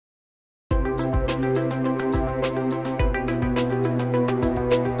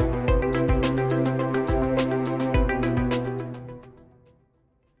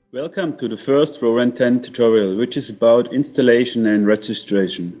Welcome to the first RoVent10 tutorial, which is about installation and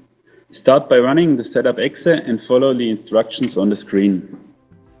registration. Start by running the setup exe and follow the instructions on the screen.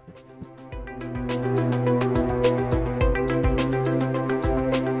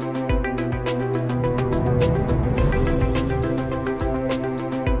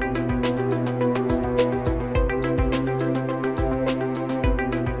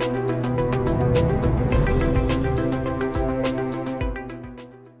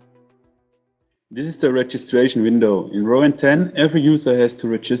 This is the registration window. In RoVent10, every user has to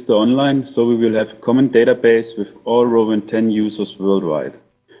register online, so we will have a common database with all RoVent10 users worldwide.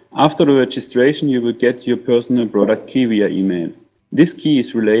 After the registration, you will get your personal product key via email. This key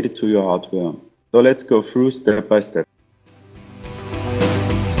is related to your hardware. So let's go through step by step.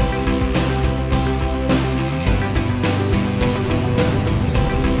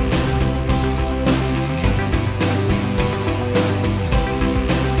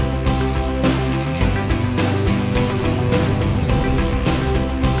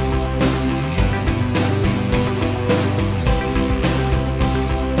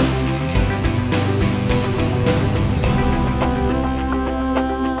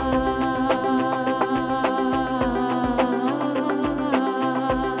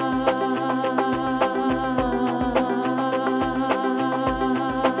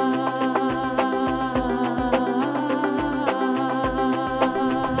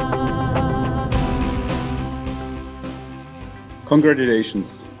 Congratulations,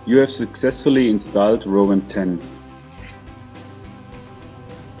 you have successfully installed RoVent10.